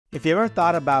If you ever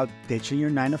thought about ditching your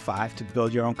 9 to 5 to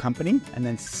build your own company and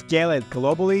then scale it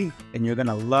globally, then you're going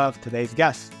to love today's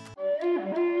guest.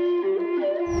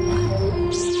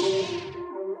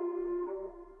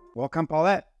 Welcome,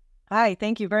 Paulette. Hi,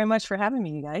 thank you very much for having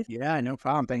me, you guys. Yeah, no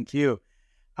problem. Thank you.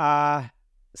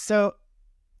 So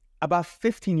about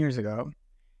 15 years ago,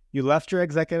 you left your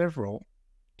executive role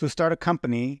to start a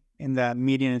company in the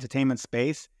media and entertainment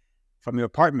space from your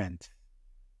apartment.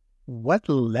 What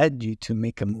led you to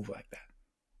make a move like that?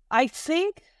 I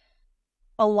think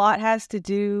a lot has to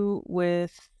do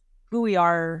with who we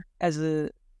are as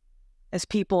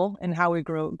people and how we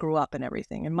grew up and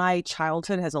everything. And my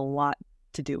childhood has a lot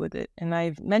to do with it. And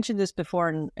I've mentioned this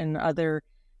before in other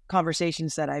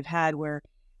conversations that I've had where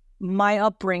my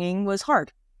upbringing was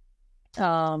hard.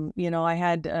 I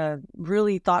had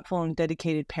really thoughtful and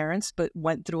dedicated parents, but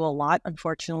went through a lot,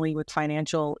 unfortunately, with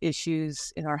financial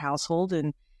issues in our household.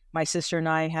 And my sister and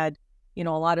I had, a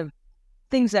lot of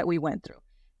things that we went through.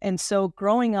 And so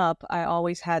growing up, I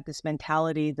always had this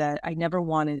mentality that I never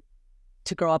wanted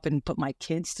to grow up and put my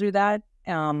kids through that.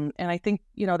 And I think,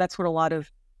 that's what a lot of,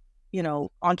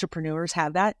 entrepreneurs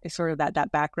have that. It's sort of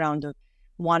that background of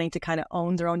wanting to kind of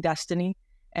own their own destiny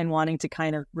and wanting to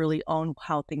kind of really own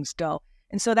how things go.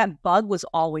 And so that bug was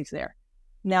always there.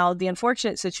 Now, the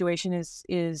unfortunate situation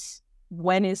is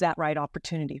when is that right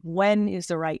opportunity? When is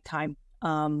the right time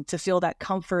to feel that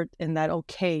comfort and that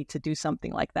okay to do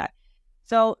something like that?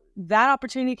 So that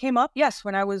opportunity came up, yes,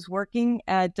 when I was working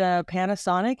at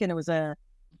Panasonic, and it was a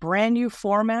brand new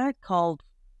format called,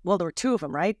 well, there were two of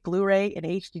them, right? Blu-ray and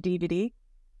HD DVD.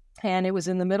 And it was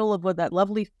in the middle of what that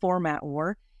lovely format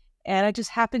war. And I just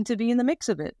happened to be in the mix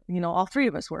of it. All three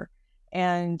of us were.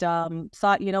 And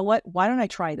thought, what, why don't I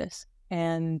try this?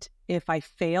 And if I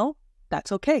fail,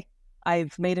 that's okay.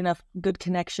 I've made enough good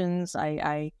connections.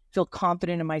 I feel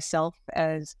confident in myself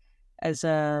as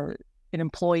an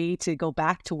employee to go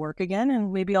back to work again.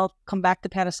 And maybe I'll come back to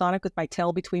Panasonic with my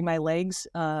tail between my legs,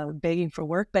 begging for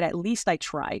work. But at least I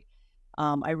tried.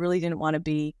 I really didn't want to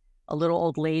be a little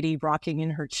old lady rocking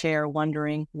in her chair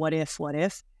wondering, what if?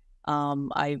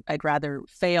 I'd rather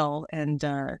fail and,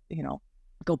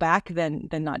 go back than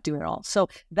not do it all. So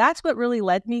that's what really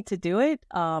led me to do it,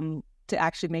 to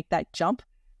actually make that jump.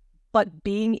 But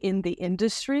being in the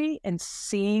industry and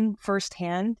seeing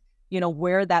firsthand,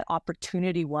 where that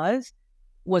opportunity was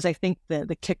I think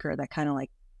the kicker that kind of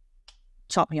like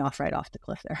chopped me off right off the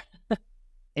cliff there.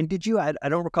 And did you, I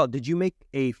don't recall, did you make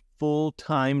a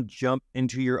full-time jump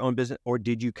into your own business, or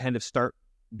did you kind of start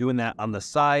doing that on the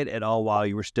side at all while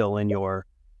you were still in your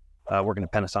working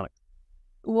at Panasonic?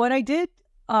 What I did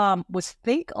was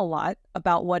think a lot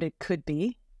about what it could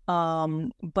be,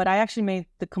 but I actually made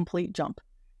the complete jump.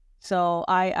 So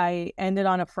I ended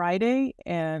on a Friday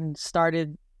and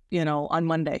started, on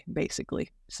Monday,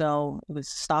 basically. So it was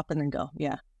stop and then go.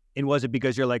 Yeah. And was it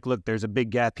because you're like, look, there's a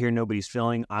big gap here nobody's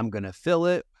filling, I'm going to fill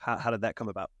it? How did that come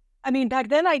about? I mean, back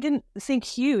then I didn't think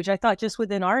huge. I thought just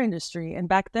within our industry. And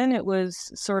back then it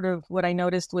was sort of what I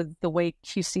noticed with the way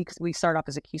QC, because we started off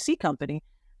as a QC company,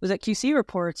 was that QC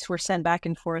reports were sent back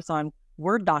and forth on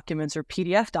Word documents or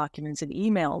PDF documents and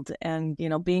emailed. And,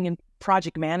 being in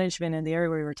project management in the area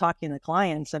where we were talking to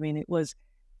clients, I mean, it was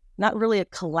not really a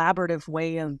collaborative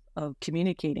way of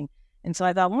communicating. And so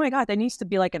I thought, oh my God, there needs to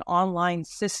be like an online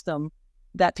system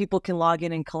that people can log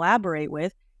in and collaborate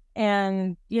with.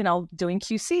 And, doing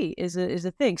QC is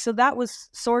a thing. So that was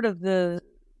sort of the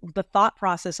thought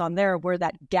process on there where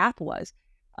that gap was.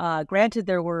 Granted,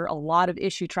 there were a lot of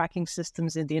issue tracking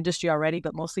systems in the industry already,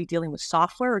 but mostly dealing with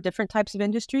software or different types of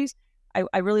industries.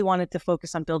 I really wanted to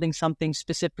focus on building something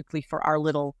specifically for our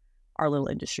little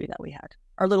industry that we had,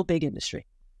 our little big industry.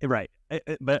 Right.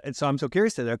 But so I'm so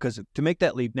curious to that, because to make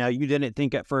that leap now, you didn't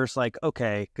think at first like,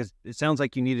 okay, because it sounds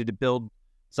like you needed to build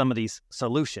some of these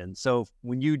solutions. So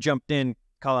when you jumped in,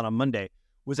 call it on Monday,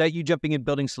 was that you jumping in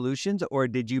building solutions, or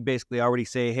did you basically already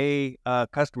say, hey,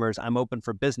 customers, I'm open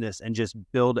for business, and just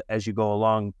build as you go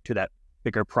along to that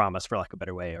bigger promise, for lack of a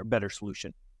better way, or better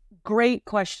solution? Great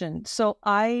question. So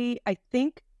I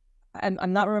think,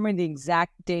 I'm not remembering the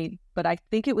exact date, but I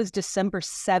think it was December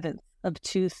 7th of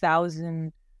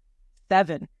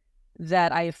 2007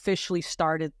 that I officially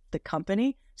started the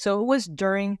company. So it was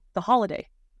during the holiday.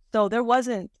 So there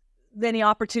wasn't any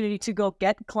opportunity to go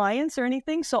get clients or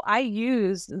anything. So I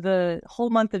used the whole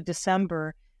month of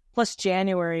December plus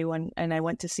January and I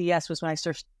went to CES was when I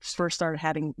first started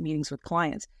having meetings with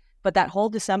clients. But that whole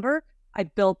December, I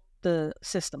built the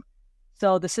system.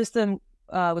 So the system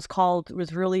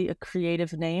was really a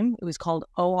creative name. It was called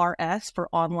ORS, for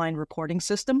Online Reporting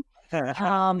System.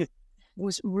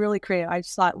 was really creative. I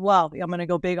just thought, wow, I'm going to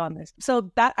go big on this.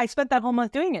 So that I spent that whole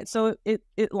month doing it. So it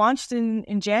launched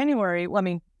in January. Well, I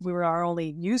mean, we were our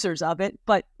only users of it,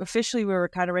 but officially we were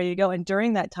kind of ready to go. And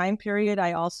during that time period,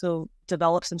 I also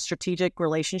developed some strategic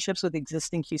relationships with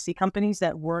existing QC companies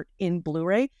that weren't in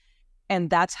Blu-ray. And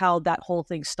that's how that whole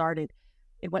thing started.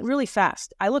 It went really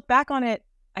fast. I look back on it,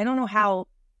 I don't know how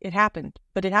it happened,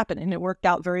 but it happened, and it worked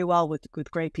out very well with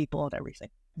great people and everything.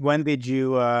 When did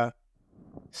you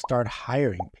start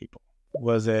hiring people?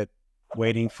 Was it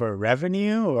waiting for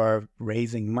revenue or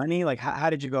raising money? Like, how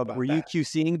did you go about Were that? you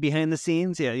QCing behind the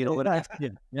scenes? Yeah, you know what?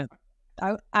 Yeah.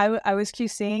 I was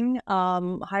QCing,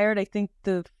 hired, I think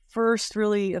the first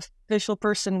really official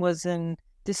person was in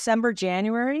December,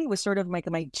 January, was sort of like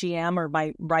my GM or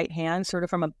my right hand, sort of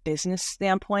from a business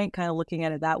standpoint, kind of looking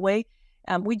at it that way.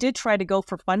 We did try to go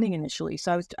for funding initially.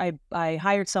 So I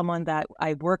hired someone that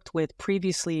I worked with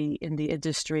previously in the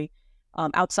industry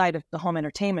outside of the home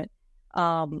entertainment.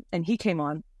 And he came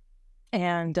on,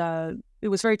 and it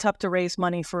was very tough to raise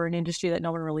money for an industry that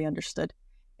no one really understood,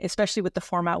 especially with the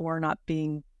format war not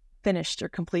being finished or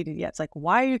completed yet. It's like,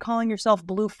 why are you calling yourself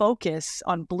Blue Focus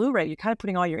on Blu-ray? You're kind of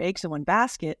putting all your eggs in one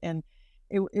basket. And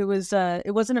it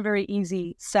wasn't a very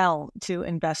easy sell to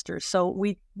investors. So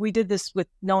we did this with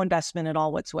no investment at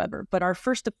all whatsoever. But our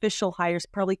first official hires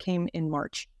probably came in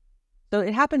March. So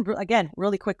it happened, again,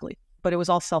 really quickly, but it was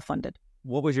all self-funded.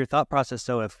 What was your thought process?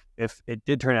 So if it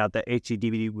did turn out that HD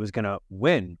DVD was going to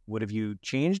win, would have you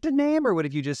changed the name, or would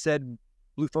have you just said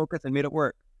Blue Focus and made it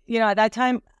work? At that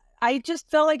time, I just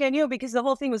felt like I knew, because the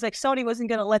whole thing was like Sony wasn't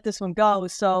going to let this one go.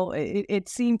 So it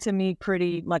seemed to me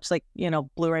pretty much like,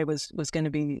 Blu-ray was going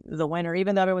to be the winner,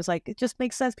 even though it was like, it just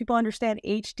makes sense. People understand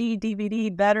HD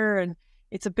DVD better, and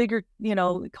it's a bigger,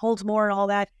 it holds more and all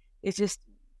that. It's just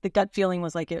the gut feeling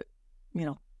was like,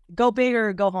 go big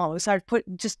or go home. It was hard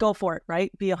just go for it,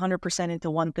 right? Be 100%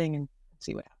 into one thing and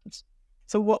see what happens.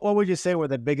 So what would you say were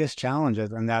the biggest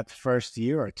challenges in that first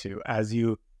year or two as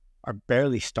you are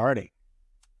barely starting?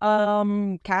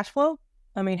 Cash flow.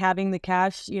 I mean, having the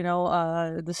cash,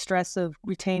 the stress of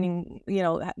retaining,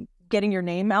 getting your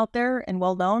name out there and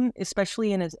well known,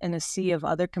 especially in a sea of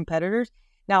other competitors.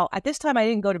 Now, at this time, I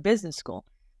didn't go to business school.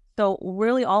 So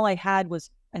really all I had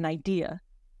was an idea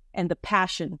and the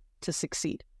passion to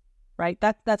succeed, right?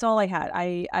 That's all I had.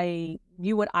 I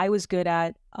knew what I was good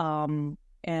at, and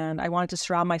I wanted to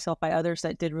surround myself by others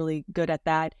that did really good at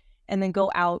that, and then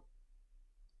go out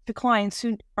to clients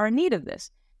who are in need of this.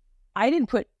 I didn't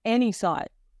put any thought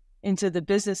into the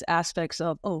business aspects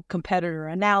of, competitor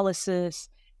analysis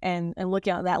and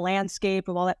looking at that landscape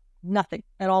of all that, nothing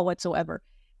at all whatsoever.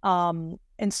 And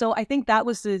so I think that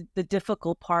was the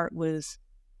difficult part, was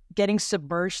getting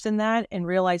submerged in that and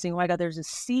realizing, oh my God, there's a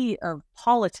sea of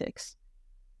politics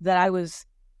that I was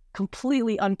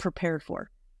completely unprepared for,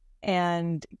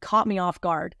 and caught me off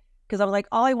guard, because I was like,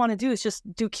 all I want to do is just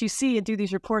do QC and do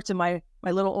these reports in my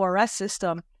little ORS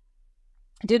system.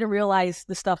 I didn't realize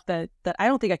the stuff that I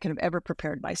don't think I could have ever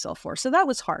prepared myself for. So that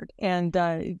was hard, and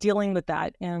dealing with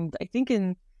that. And I think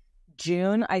in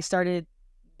June, I started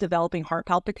developing heart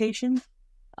palpitations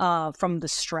from the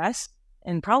stress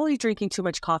and probably drinking too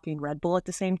much coffee and Red Bull at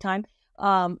the same time.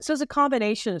 So it's a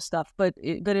combination of stuff, but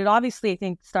it obviously, I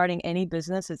think starting any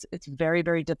business, it's very,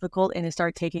 very difficult, and it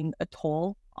started taking a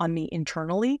toll on me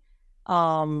internally.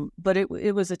 But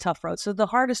it was a tough road. So the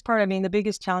hardest part, I mean, the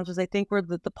biggest challenges, I think, were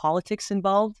the politics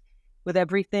involved with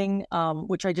everything,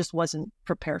 which I just wasn't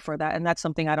prepared for that. And that's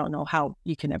something I don't know how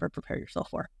you can ever prepare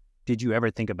yourself for. Did you ever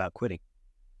think about quitting?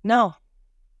 No.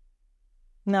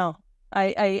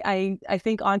 I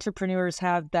think entrepreneurs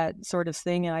have that sort of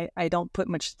thing, and I don't put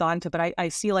much thought into it, but I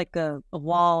see like a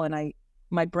wall, and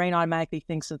my brain automatically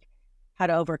thinks of how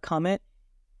to overcome it.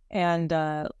 And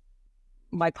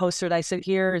my poster that I said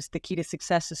here is, the key to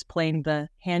success is playing the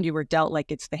hand you were dealt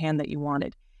like it's the hand that you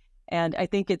wanted. And I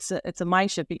think it's a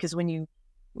mind shift, because when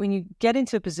you get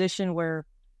into a position where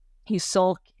you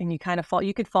sulk and you kind of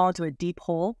you could fall into a deep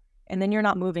hole, and then you're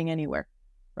not moving anywhere,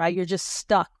 right? You're just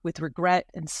stuck with regret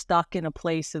and stuck in a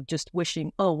place of just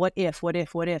wishing, oh, what if?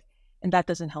 And that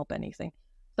doesn't help anything.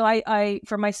 So I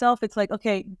for myself, it's like,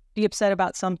 okay, be upset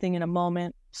about something in a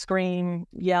moment, scream,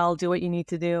 yell, do what you need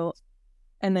to do,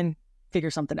 and then figure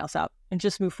something else out and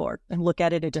just move forward and look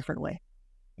at it a different way.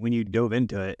 When you dove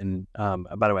into it, and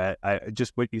by the way, I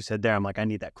just what you said there, I'm like, I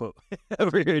need that quote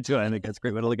over here too. I think that's a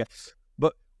great way to look at it.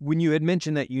 But when you had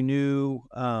mentioned that you knew,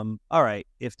 all right,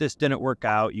 if this didn't work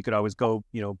out, you could always go,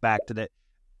 back to that.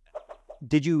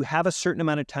 Did you have a certain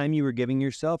amount of time you were giving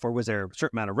yourself, or was there a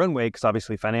certain amount of runway? Because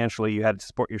obviously financially you had to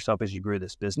support yourself as you grew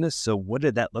this business. So what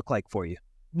did that look like for you?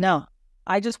 No,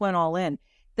 I just went all in.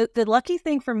 The lucky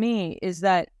thing for me is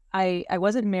that I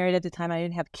wasn't married at the time. I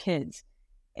didn't have kids.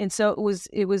 And so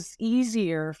it was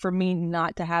easier for me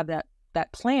not to have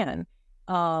that plan,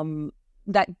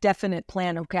 that definite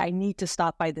plan. Okay, I need to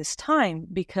stop by this time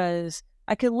because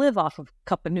I could live off of a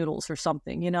cup of noodles or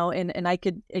something, and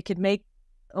it could make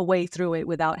a way through it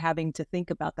without having to think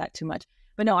about that too much.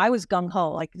 But no, I was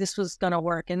gung-ho, like this was going to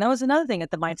work. And that was another thing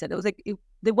at the mindset. It was like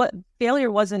failure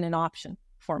wasn't an option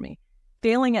for me.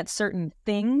 Failing at certain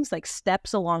things, like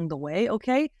steps along the way,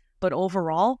 okay, but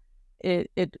overall,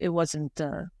 it wasn't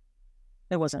an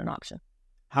option.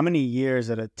 How many years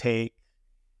did it take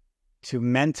to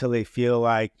mentally feel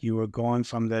like you were going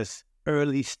from this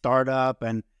early startup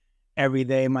and every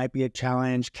day might be a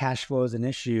challenge, cash flow is an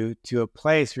issue, to a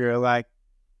place where you're like,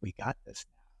 we got this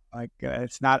now. Like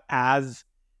it's not as,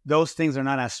 those things are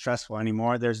not as stressful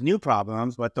anymore. There's new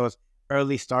problems, but those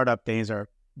early startup days are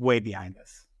way behind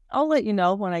us. I'll let you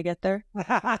know when I get there.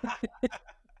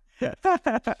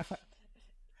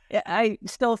 I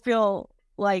still feel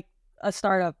like a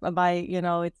startup.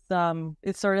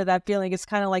 It's sort of that feeling. It's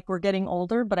kind of like we're getting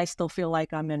older, but I still feel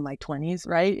like I'm in my 20s,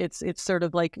 right? It's sort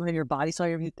of like when your body saw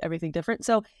everything different.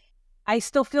 So I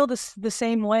still feel the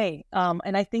same way.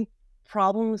 And I think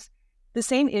the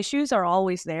same issues are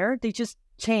always there. They just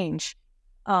change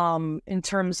in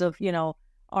terms of,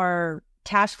 our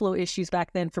cash flow issues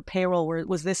back then for payroll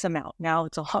was this amount. Now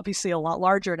it's obviously a lot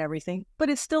larger and everything,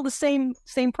 but it's still the same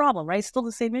problem, right? It's still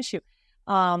the same issue.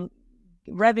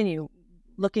 Revenue,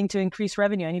 looking to increase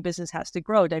revenue. Any business has to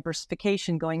grow.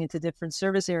 Diversification, going into different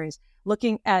service areas,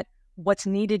 looking at what's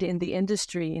needed in the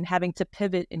industry and having to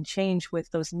pivot and change with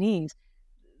those needs.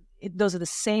 Those are the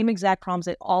same exact problems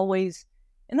that always,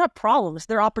 and not problems,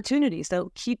 they're opportunities that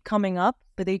keep coming up,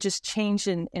 but they just change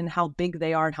in how big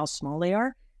they are and how small they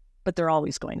are, but they're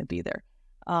always going to be there.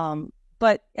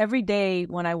 But every day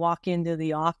when I walk into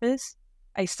the office,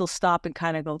 I still stop and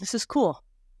kind of go, this is cool.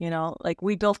 Like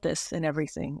we built this and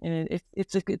everything. And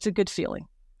it's a good feeling.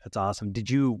 That's awesome. Did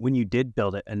you, when you did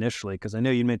build it initially, because I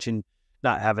know you mentioned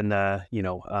not having the,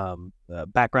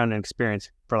 background and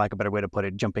experience, for lack of a better way to put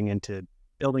it, jumping into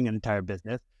building an entire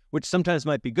business, which sometimes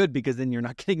might be good because then you're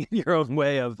not getting in your own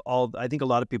way of all. I think a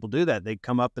lot of people do that. They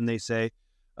come up and they say,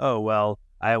 oh, well,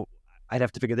 I'd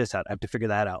have to figure this out. I have to figure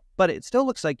that out. But it still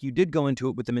looks like you did go into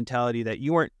it with the mentality that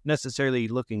you weren't necessarily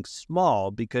looking small,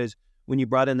 because when you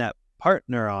brought in that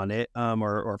partner on it,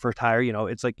 or first hire,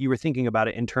 it's like you were thinking about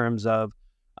it in terms of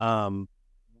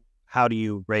how do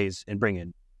you raise and bring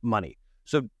in money.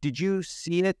 So did you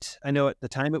see it? I know at the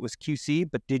time it was QC,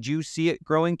 but did you see it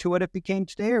growing to what it became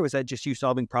today, or was that just you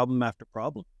solving problem after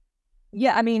problem?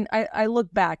 Yeah, I mean, I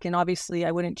look back, and obviously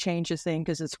I wouldn't change a thing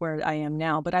because it's where I am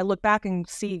now, but I look back and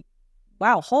see,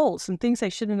 wow, holes and things I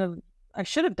should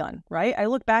have done, right? I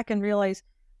look back and realize,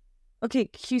 okay,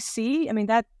 QC, I mean,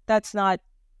 that's not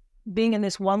being in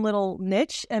this one little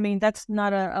niche. I mean, that's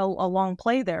not a long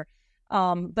play there.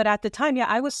 But at the time, yeah,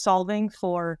 I was solving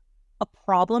for a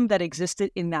problem that existed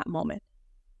in that moment.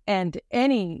 And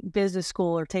any business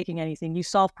school or taking anything, you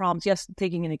solve problems, yes,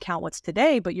 taking into account what's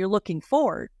today, but you're looking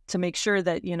forward to make sure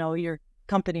that, your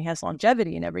company has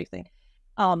longevity and everything.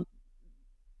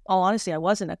 All honesty, I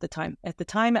wasn't at the time. At the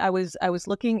time, I was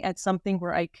looking at something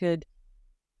where I could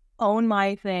own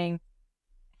my thing,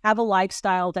 have a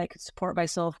lifestyle that could support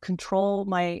myself, control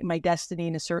my destiny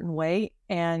in a certain way.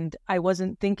 And I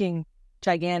wasn't thinking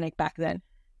gigantic back then.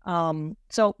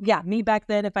 So yeah, me back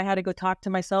then, if I had to go talk to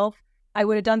myself, I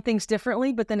would have done things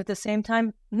differently. But then at the same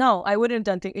time, no, I wouldn't have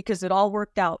done things because it all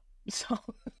worked out. So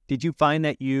did you find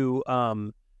that you,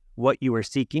 what you were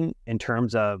seeking in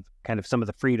terms of kind of some of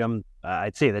the freedom,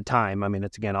 I'd say at the time, I mean,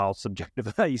 it's again, all subjective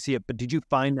of how you see it, but did you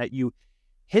find that you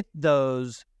hit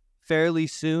those fairly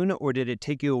soon, or did it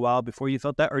take you a while before you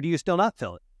felt that, or do you still not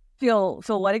feel it? Feel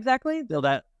what exactly? Feel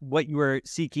that what you were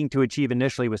seeking to achieve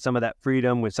initially with some of that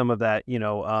freedom, with some of that,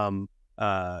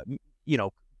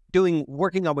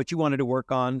 working on what you wanted to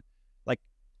work on. Like,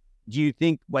 do you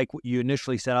think like what you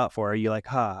initially set out for, are you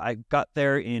like, I got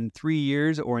there in 3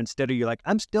 years, or instead are you like,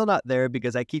 I'm still not there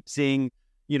because I keep seeing,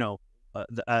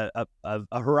 a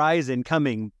horizon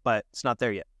coming, but it's not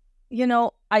there yet?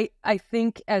 I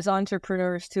think as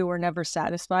entrepreneurs too, we're never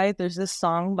satisfied. There's this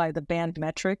song by the band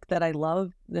Metric that I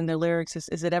love, and their lyrics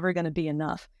is it ever going to be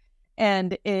enough?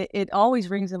 And it always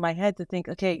rings in my head to think,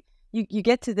 okay, you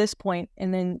get to this point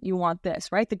and then you want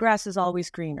this, right? The grass is always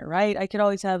greener, right? I could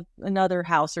always have another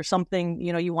house or something,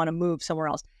 you want to move somewhere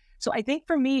else. So I think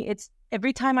for me, it's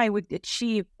every time I would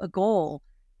achieve a goal,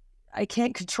 I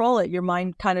can't control it. Your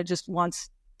mind kind of just wants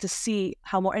to see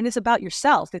how more, and it's about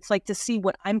yourself. It's like to see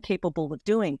what I'm capable of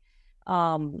doing,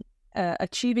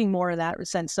 achieving more in that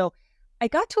sense. So I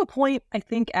got to a point, I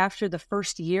think, after the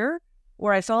first year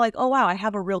where I felt like, oh, wow, I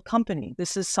have a real company.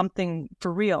 This is something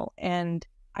for real. And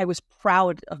I was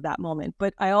proud of that moment.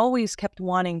 But I always kept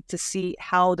wanting to see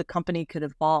how the company could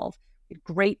evolve.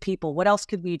 Great people. What else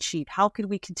could we achieve? How could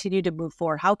we continue to move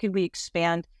forward? How could we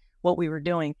expand what we were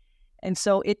doing? And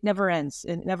so it never ends.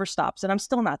 It never stops. And I'm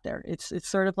still not there. It's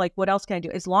sort of like, what else can I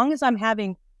do? As long as I'm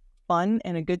having fun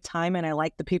and a good time and I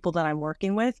like the people that I'm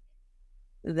working with,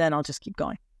 then I'll just keep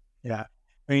going. Yeah.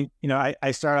 I mean,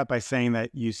 I start out by saying that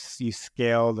you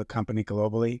scale the company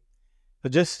globally. So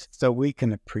just so we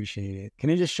can appreciate it, can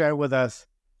you just share with us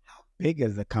how big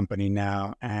is the company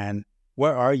now and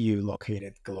where are you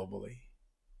located globally?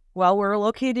 Well, we're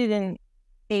located in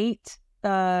 8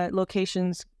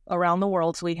 locations around the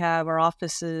world. So we have our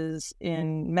offices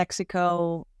in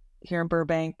Mexico, here in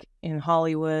Burbank, in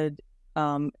Hollywood,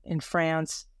 in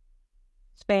France,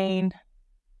 Spain,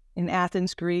 in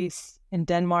Athens, Greece, in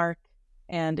Denmark,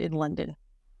 and in London.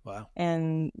 Wow.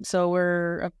 And so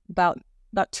we're about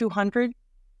 200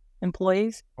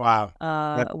 employees. Wow.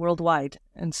 Worldwide.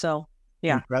 And so,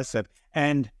 yeah. Impressive.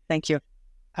 And thank you.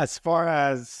 As far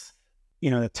as,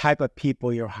 the type of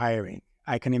people you're hiring,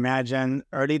 I can imagine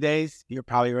early days, you're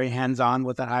probably very hands-on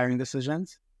with the hiring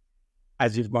decisions.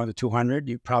 As you've gone to 200,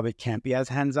 you probably can't be as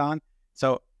hands-on.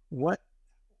 So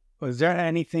was there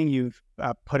anything you've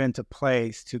put into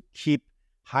place to keep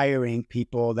hiring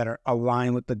people that are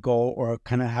aligned with the goal or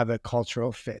kind of have a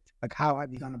cultural fit? Like, how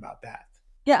have you gone about that?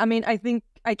 Yeah, I mean, I think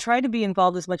I try to be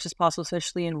involved as much as possible,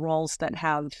 especially in roles that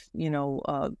have,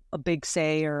 a big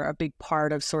say or a big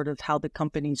part of sort of how the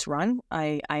company's run.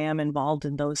 I am involved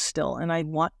in those still, and I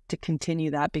want to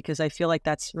continue that because I feel like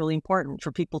that's really important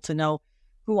for people to know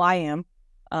who I am,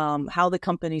 how the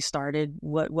company started,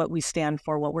 what we stand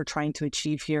for, what we're trying to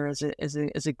achieve here as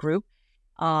a group.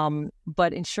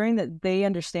 But ensuring that they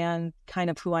understand kind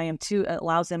of who I am too, it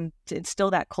allows them to instill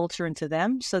that culture into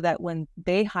them so that when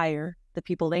they hire the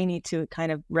people they need to, it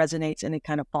kind of resonates and it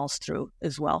kind of falls through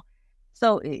as well.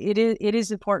 So it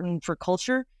is important for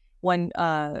culture when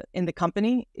in the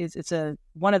company. It's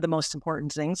one of the most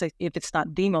important things, if it's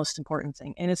not the most important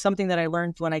thing. And it's something that I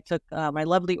learned when I took my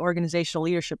lovely organizational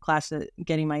leadership class at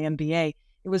getting my MBA.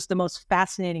 It was the most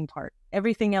fascinating part.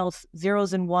 Everything else,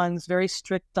 zeros and ones, very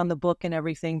strict on the book and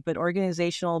everything, but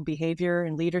organizational behavior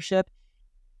and leadership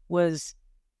was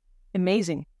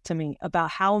amazing to me about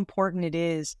how important it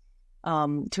is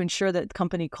to ensure that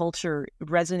company culture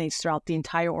resonates throughout the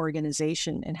entire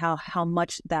organization and how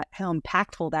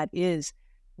impactful that is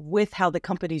with how the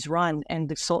company's run and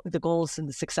the goals and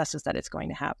the successes that it's going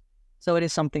to have. So it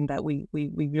is something that we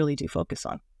really do focus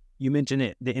on. You mentioned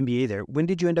it, the MBA there. When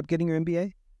did you end up getting your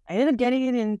MBA? I ended up getting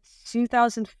it in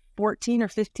 2014 or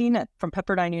 15 from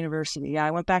Pepperdine University. Yeah,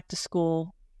 I went back to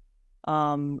school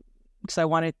because I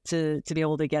wanted to be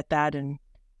able to get that, and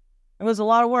it was a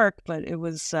lot of work, but it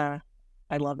was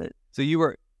I love it. So you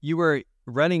were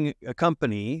running a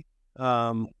company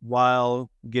while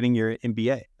getting your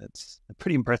MBA. That's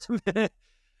pretty impressive.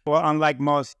 Well, unlike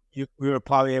most, we were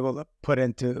probably able to put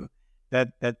into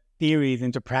that theories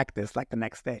into practice like the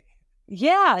next day.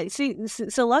 Yeah. See,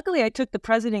 so luckily I took the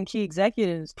President Key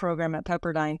Executives program at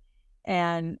Pepperdine,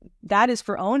 and that is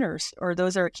for owners, or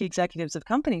those are key executives of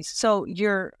companies. So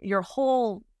the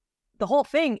whole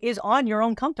thing is on your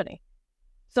own company.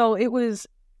 So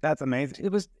that's amazing.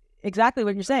 It was exactly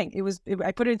what you're saying.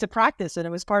 I put it into practice, and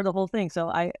it was part of the whole thing.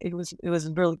 So it was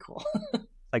really cool.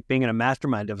 Like being in a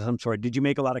mastermind of some sort. Did you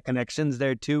make a lot of connections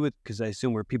there too? Because I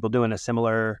assume were people doing a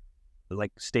similar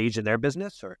stage in their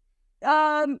business, or?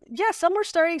 Yeah, some were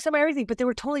starting, some everything, but they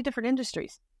were totally different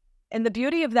industries. And the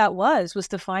beauty of that was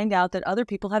to find out that other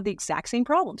people have the exact same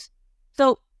problems.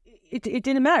 So it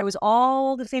didn't matter. It was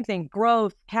all the same thing: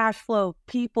 growth, cash flow,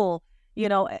 people.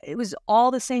 It was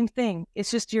all the same thing. It's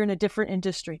just you're in a different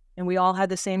industry, and we all had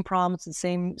the same problems, the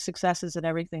same successes, and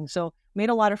everything. So made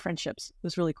a lot of friendships. It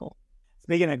was really cool.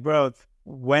 Speaking of growth,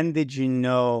 when did you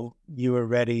know you were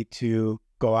ready to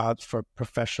go out for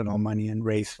professional money and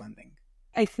raise funding?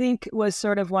 I think it was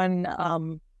sort of when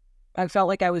I felt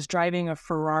like I was driving a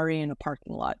Ferrari in a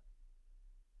parking lot.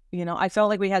 I felt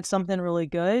like we had something really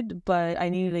good, but I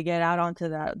needed to get out onto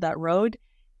that road,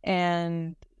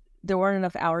 and there weren't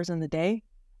enough hours in the day,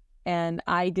 and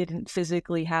I didn't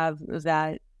physically have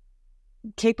that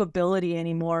capability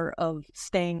anymore of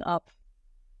staying up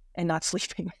and not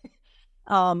sleeping.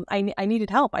 I needed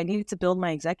help. I needed to build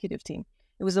my executive team.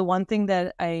 It was the one thing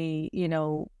that I,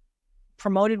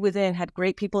 promoted within, had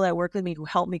great people that worked with me who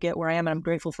helped me get where I am. And I'm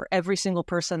grateful for every single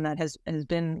person that has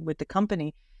been with the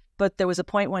company. But there was a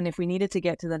point when if we needed to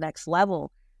get to the next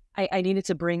level, I needed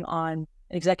to bring on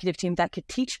an executive team that could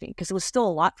teach me, because it was still a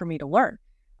lot for me to learn.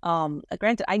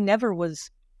 Granted, I never was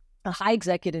a high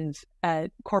executive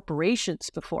at corporations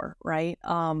before, right?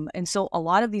 And so a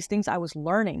lot of these things I was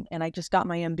learning, and I just got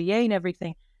my MBA and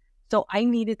everything. So I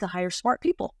needed to hire smart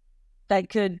people that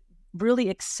could really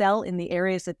excel in the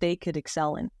areas that they could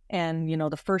excel in. And,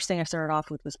 the first thing I started off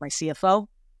with was my CFO.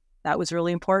 That was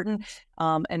really important.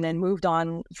 And then moved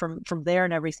on from there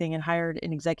and everything, and hired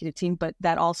an executive team. But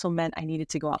that also meant I needed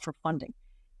to go out for funding.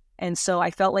 And so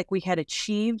I felt like we had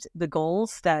achieved the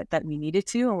goals that we needed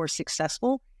to, and were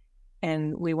successful.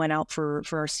 And we went out for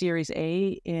our Series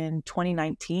A in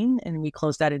 2019, and we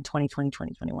closed that in 2020,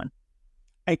 2021.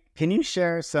 Can you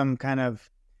share some kind of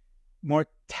more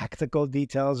tactical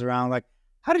details around, like,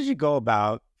 how did you go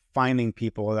about finding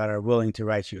people that are willing to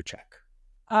write you a check?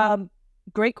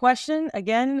 Great question.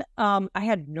 Again, I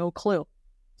had no clue.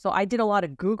 So I did a lot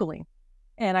of Googling,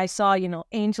 and I saw,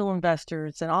 angel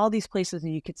investors and all these places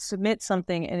that you could submit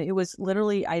something. And it was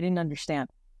literally, I didn't understand.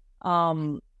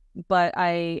 But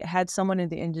I had someone in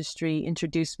the industry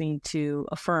introduce me to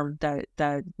a firm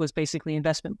that was basically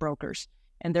investment brokers.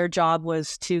 And their job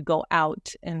was to go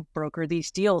out and broker these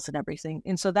deals and everything.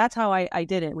 And so that's how I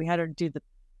did it. We had to do the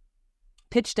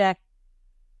pitch deck,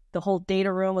 the whole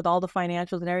data room with all the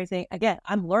financials and everything. Again,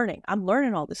 I'm learning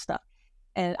all this stuff.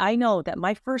 And I know that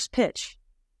my first pitch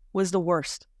was the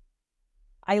worst.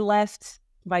 I left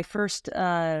my first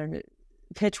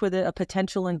pitch with a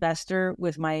potential investor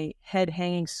with my head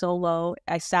hanging so low.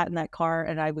 I sat in that car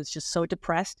and I was just so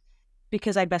depressed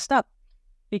because I messed up.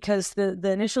 Because the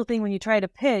initial thing when you try to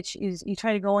pitch is you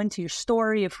try to go into your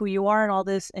story of who you are and all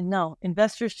this. And no,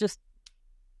 investors just,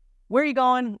 where are you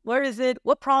going? Where is it?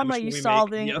 What problem are you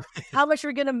solving? Yep. How much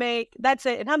we're going to make? That's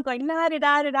it. And I'm going,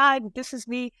 this is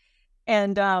me.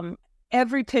 And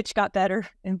every pitch got better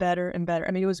and better and better.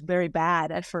 I mean, it was very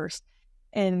bad at first.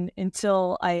 And then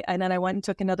I went and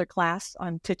took another class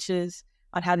on pitches,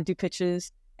 on how to do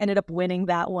pitches. Ended up winning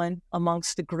that one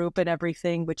amongst the group and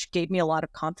everything, which gave me a lot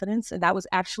of confidence. And that was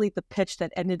actually the pitch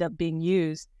that ended up being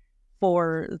used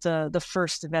for the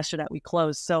first investor that we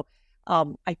closed. So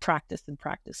I practiced.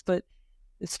 But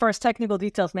as far as technical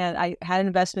details, man, I had an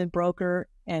investment broker,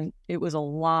 and it was a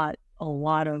lot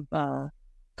of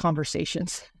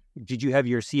conversations. Did you have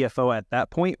your CFO at that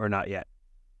point or not yet?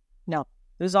 No,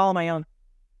 this is all on my own.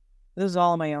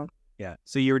 Yeah.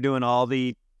 So you were doing all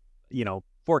the,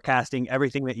 forecasting,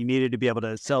 everything that you needed to be able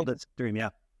to sell this dream. Yeah.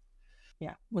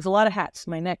 Yeah. With a lot of hats.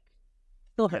 My neck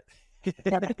still hurts.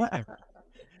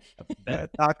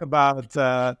 Talk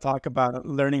about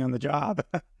learning on the job.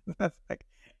 That's like...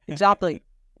 Exactly.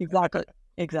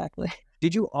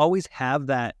 Did you always have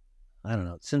that, I don't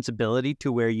know, sensibility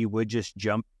to where you would just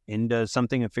jump into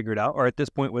something and figure it out? Or at this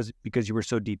point, was it because you were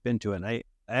so deep into it? And I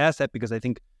ask that because I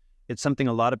think it's something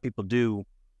a lot of people do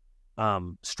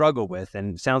struggle with.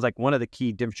 And it sounds like one of the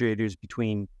key differentiators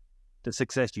between the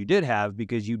success you did have,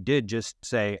 because you did just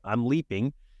say, I'm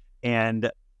leaping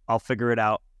and I'll figure it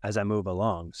out as I move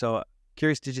along. So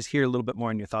curious to just hear a little bit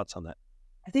more on your thoughts on that.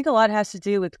 I think a lot has to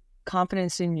do with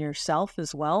confidence in yourself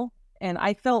as well. And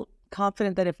I felt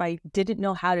confident that if I didn't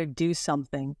know how to do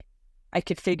something, I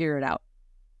could figure it out.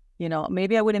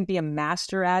 Maybe I wouldn't be a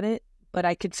master at it, but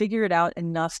I could figure it out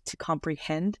enough to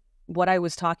comprehend what I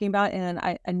was talking about, and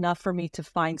enough for me to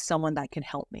find someone that can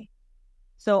help me.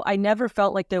 So I never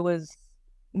felt like there was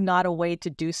not a way to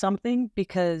do something,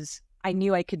 because I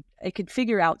knew I could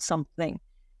figure out something.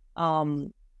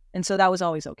 And so that was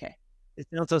always okay. It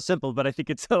sounds so simple, but I think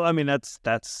it's so,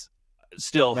 that's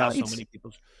still how so many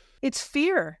people. It's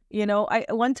fear.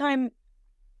 One time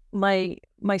my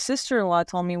sister-in-law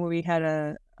told me when we had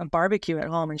a barbecue at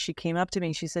home, and she came up to me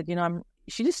and she said,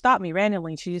 she just stopped me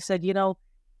randomly. She just said,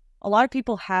 a lot of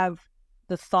people have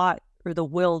the thought or the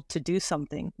will to do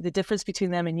something. The difference between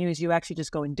them and you is you actually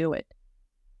just go and do it.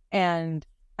 And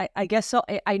I guess so.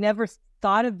 I never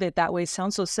thought of it that way. It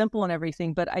sounds so simple and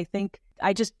everything, but I think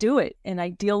I just do it and I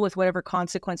deal with whatever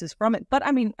consequences from it. But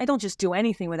I don't just do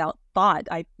anything without thought.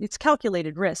 It's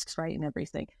calculated risks, right, and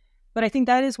everything. But I think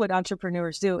that is what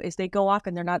entrepreneurs do, is they go off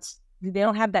and they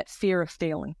don't have that fear of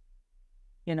failing.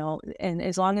 And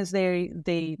as long as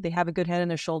they have a good head on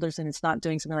their shoulders, and it's not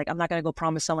doing something like, I'm not going to go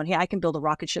promise someone, hey, I can build a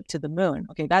rocket ship to the moon.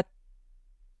 Okay,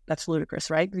 that's ludicrous,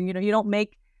 right? You don't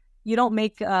make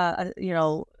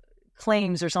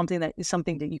claims or something that is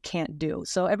something that you can't do.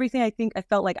 So everything I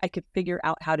felt like I could figure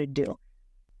out how to do.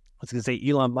 I was going to say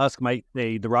Elon Musk might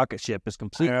say the rocket ship is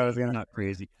completely not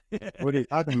crazy. What are you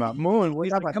talking about? Moon? What are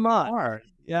you talking about? Come on. Mars?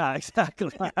 Yeah,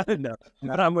 exactly. I don't know.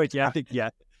 But I'm with you. I think, yeah.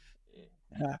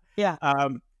 Yeah.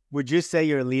 Would you say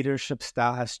your leadership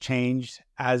style has changed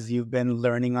as you've been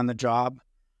learning on the job?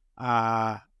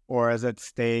 or has it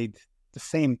stayed the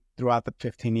same throughout the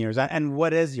 15 years? And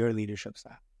what is your leadership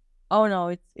style? Oh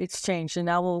no, it's changed, and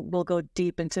now we'll go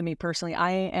deep into me personally.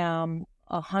 I am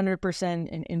 100%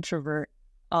 an introvert.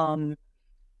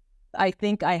 I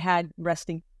think I had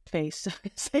resting face,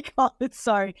 as they call it.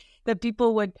 Sorry, that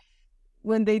people would,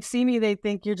 when they'd see me, they'd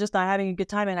think you're just not having a good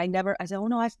time, and I said, oh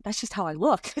no, that's just how I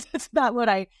look. That's not what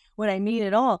I mean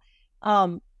at all.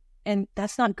 And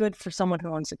that's not good for someone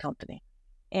who owns a company.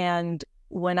 And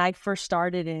when I first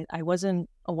started it, I wasn't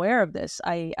aware of this.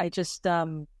 I just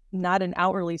not an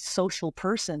outwardly social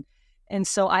person. And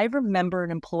so I remember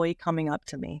an employee coming up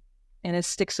to me, and it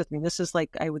sticks with me. This is like,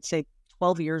 I would say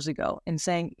 12 years ago, and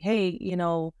saying, hey,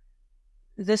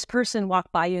 this person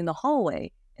walked by you in the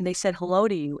hallway and they said hello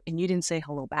to you and you didn't say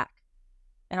hello back.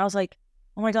 And I was like,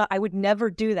 oh my God, I would never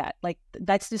do that. Like,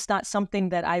 that's just not something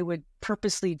that I would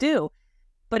purposely do.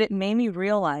 But it made me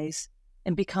realize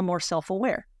and become more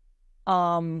self-aware.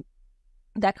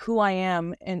 That who I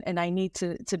am, and I need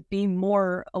to be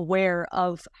more aware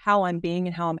of how I'm being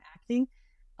and how I'm acting.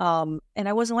 And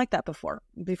I wasn't like that before.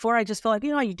 Before, I just felt like,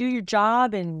 you do your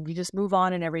job and you just move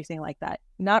on and everything like that.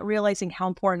 Not realizing how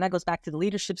important, that goes back to the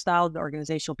leadership style, the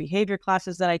organizational behavior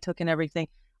classes that I took and everything.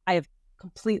 I have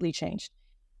completely changed.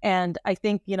 And I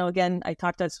think, again, I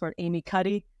talked about sort of Amy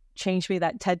Cuddy, changed me,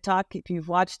 that TED Talk. If you've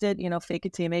watched it, fake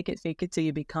it till you make it, fake it till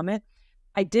you become it.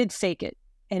 I did fake it.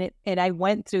 And I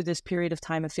went through this period of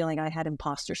time of feeling I had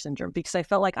imposter syndrome, because I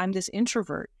felt like I'm this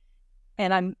introvert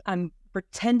and I'm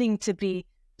pretending to be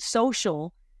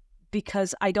social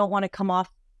because I don't want to come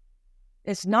off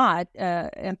as not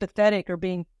empathetic or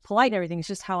being polite and everything. It's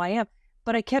just how I am.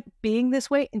 But I kept being this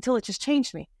way until it just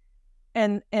changed me.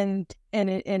 And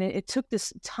it took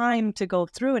this time to go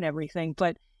through and everything.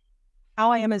 But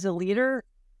how I am as a leader,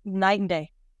 night and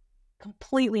day,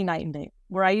 completely night and day.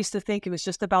 Where I used to think it was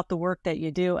just about the work that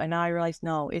you do, and now I realize,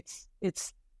 no, it's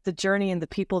the journey and the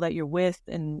people that you're with,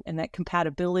 and that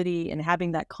compatibility and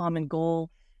having that common goal,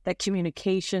 that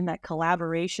communication, that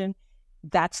collaboration.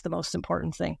 That's the most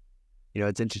important thing.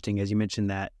 It's interesting, as you mentioned,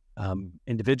 that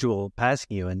individual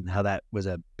passing you and how that was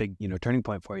a big, turning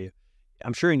point for you.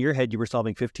 I'm sure in your head you were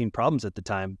solving 15 problems at the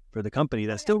time for the company.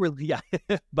 That's still really,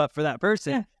 but for that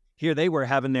person, here they were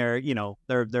having their,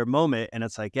 their moment, and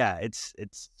it's like,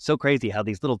 it's so crazy how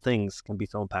these little things can be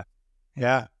so impactful.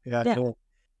 Yeah. Cool.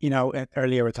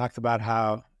 Earlier we talked about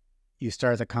how you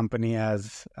started the company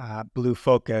as Blue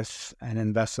Focus, and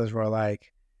investors were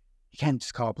like, you can't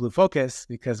just call it Blue Focus,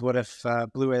 because what if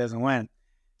Blue doesn't win?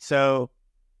 So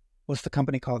what's the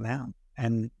company called now?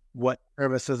 And what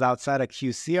services outside of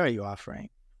QC are you offering?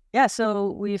 Yeah,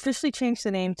 so we officially changed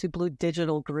the name to Blu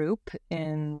Digital Group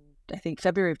in, I think,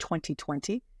 February of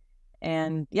 2020.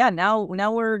 And now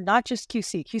we're not just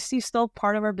QC. QC is still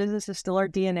part of our business, is still our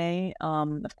DNA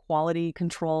of quality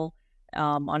control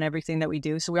on everything that we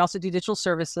do. So we also do digital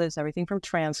services, everything from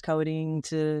transcoding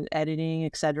to editing,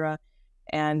 etc.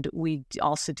 And we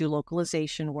also do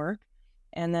localization work.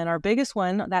 And then our biggest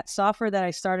one, that software that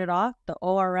I started off, the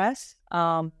ORS,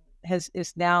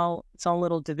 is now its own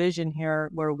little division here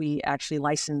where we actually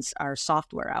license our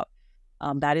software out.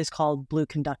 That is called Blu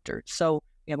Conductor. So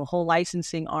we have a whole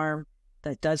licensing arm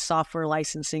that does software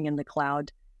licensing in the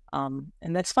cloud. And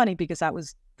that's funny because that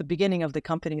was the beginning of the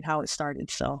company and how it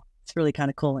started. So it's really kind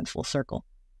of cool and full circle.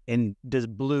 And does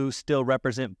Blu still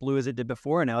represent Blu as it did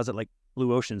before? And now is it like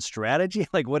Blue Ocean Strategy?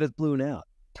 Like, what is Blu now?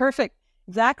 Perfect.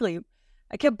 Exactly.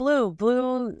 I kept Blu.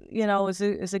 Blu,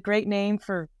 is a great name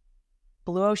for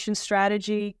Blue Ocean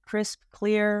Strategy, crisp,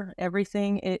 clear,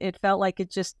 everything. It felt like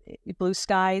blue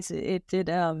skies. It did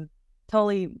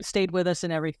totally stayed with us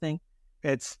and everything.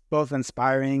 It's both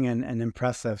inspiring and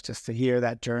impressive just to hear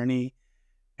that journey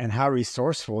and how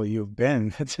resourceful you've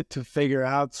been to figure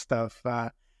out stuff.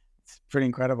 It's pretty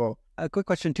incredible. A quick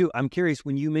question too. I'm curious,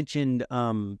 when you mentioned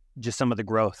just some of the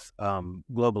growth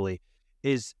globally,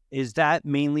 is that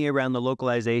mainly around the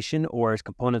localization, or is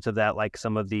components of that like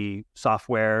some of the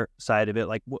software side of it?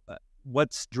 Like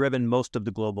what's driven most of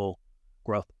the global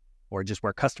growth, or just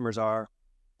where customers are?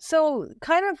 So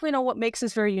kind of, what makes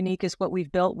us very unique is what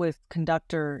we've built with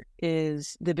Conductor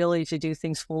is the ability to do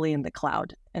things fully in the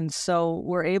cloud. And so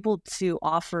we're able to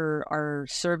offer our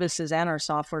services and our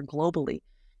software globally.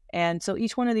 And so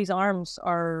each one of these arms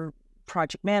are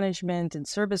project management and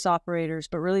service operators,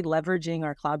 but really leveraging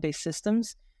our cloud-based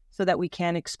systems so that we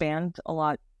can expand a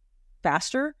lot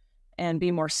faster and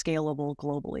be more scalable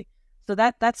globally. So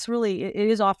that's really, it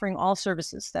is offering all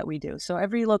services that we do. So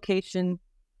every location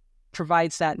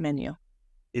provides that menu.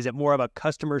 Is it more of a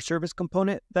customer service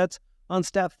component that's on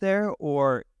staff there,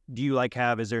 or do you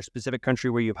is there a specific country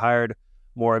where you've hired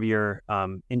more of your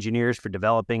engineers for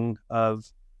developing of,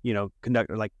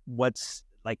 conductor? Like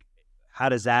how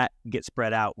does that get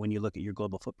spread out when you look at your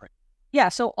global footprint? Yeah,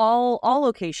 so all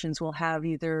locations will have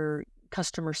either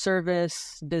customer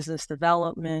service, business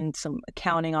development, some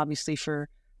accounting, obviously for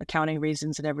accounting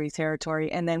reasons in every territory.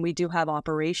 And then we do have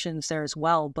operations there as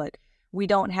well, but we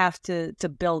don't have to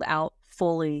build out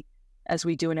fully as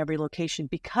we do in every location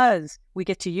because we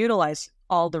get to utilize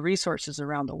all the resources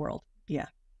around the world. Yeah.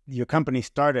 Your company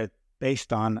started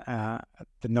based on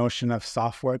the notion of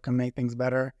software can make things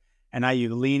better. And now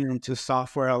you lean into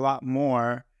software a lot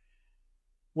more.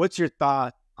 What's your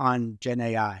thought on Gen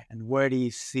AI and where do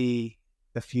you see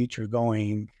the future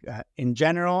going in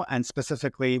general and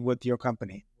specifically with your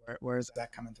company? Where does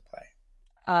that come into play?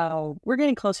 We're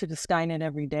getting closer to Skynet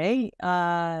every day.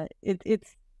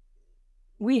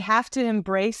 We have to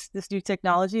embrace this new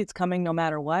technology. It's coming no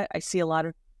matter what. I see a lot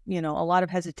of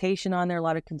hesitation on there, a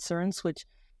lot of concerns, which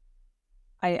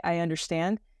I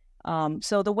understand.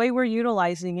 So the way we're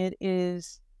utilizing it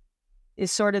is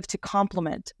sort of to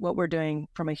complement what we're doing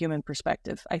from a human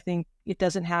perspective. I think it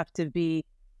doesn't have to be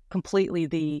completely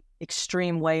the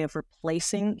extreme way of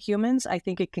replacing humans. I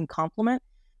think it can complement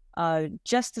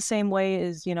just the same way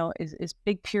as, is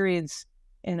big periods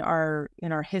in our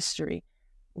history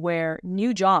where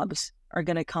new jobs are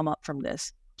going to come up from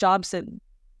this, jobs that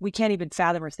we can't even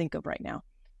fathom or think of right now.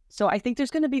 So I think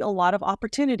there's going to be a lot of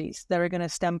opportunities that are going to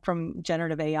stem from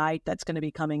generative AI that's going to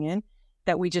be coming in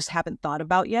that we just haven't thought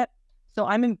about yet. So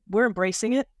we're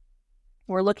embracing it.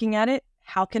 We're looking at it.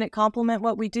 How can it complement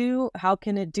what we do? How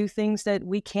can it do things that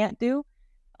we can't do?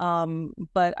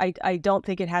 But I don't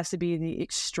think it has to be the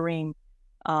extreme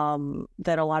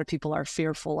that a lot of people are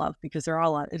fearful of because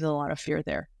there's a lot of fear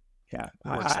there. Yeah,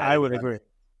 I would agree.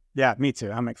 Yeah, me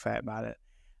too. I'm excited about it.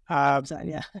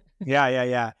 Yeah.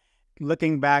 Yeah.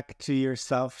 Looking back to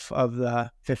yourself of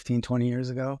the 15, 20 years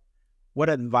ago, what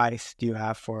advice do you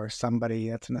have for somebody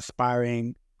that's an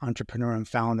aspiring entrepreneur and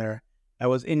founder that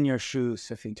was in your shoes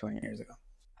 15, 20 years ago?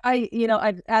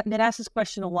 I've been asked this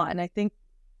question a lot, and I think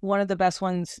one of the best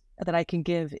ones that I can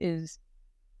give is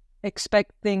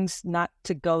expect things not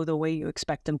to go the way you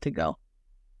expect them to go.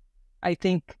 I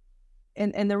think,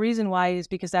 and the reason why is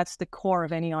because that's the core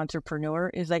of any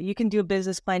entrepreneur is that you can do a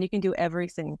business plan, you can do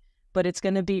everything, but it's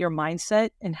going to be your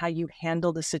mindset and how you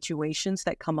handle the situations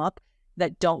that come up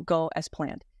that don't go as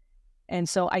planned. And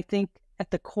so I think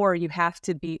at the core, you have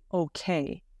to be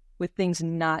okay with things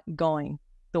not going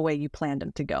the way you planned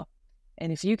them to go.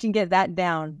 And if you can get that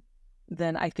down,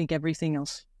 then I think everything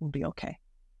else will be okay.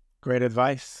 Great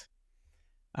advice.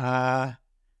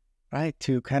 Right,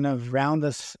 to kind of round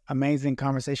this amazing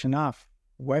conversation off,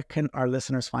 where can our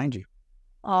listeners find you?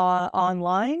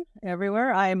 Online,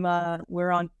 everywhere.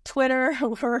 We're on Twitter.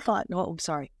 We're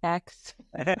on, X.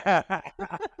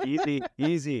 Easy.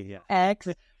 Yeah. X.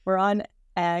 We're on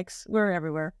X. We're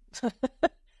everywhere.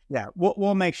 Yeah,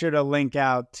 we'll make sure to link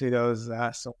out to those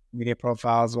social media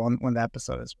profiles when the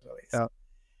episode is released. So,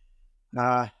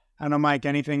 I don't know, Mike,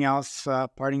 anything else,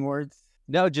 parting words?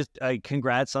 No, just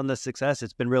congrats on the success.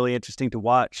 It's been really interesting to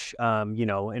watch,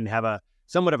 and have a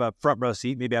somewhat of a front row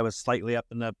seat. Maybe I was slightly up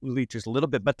in the bleachers a little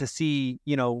bit, but to see,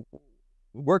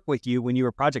 work with you when you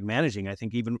were project managing, I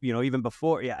think even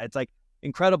before, yeah, it's like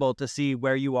incredible to see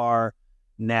where you are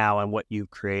now and what you've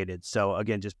created. So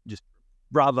again, just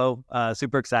bravo,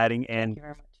 super exciting. And Thank you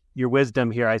very much. Your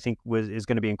wisdom here, I think is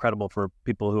going to be incredible for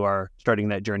people who are starting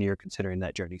that journey or considering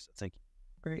that journey. So thank you.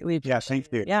 Greatly. Yeah, thank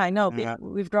you. Yeah, I know.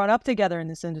 We've grown up together in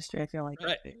this industry, I feel like.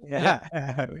 Right.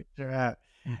 Yeah, we sure have.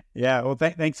 Yeah, well,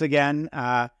 thanks again.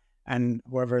 And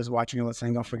whoever is watching or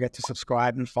listening, don't forget to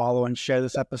subscribe and follow and share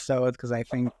this episode because I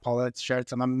think Paulette shared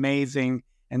some amazing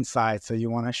insights, so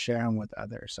you want to share them with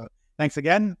others. So thanks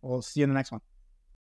again. We'll see you in the next one.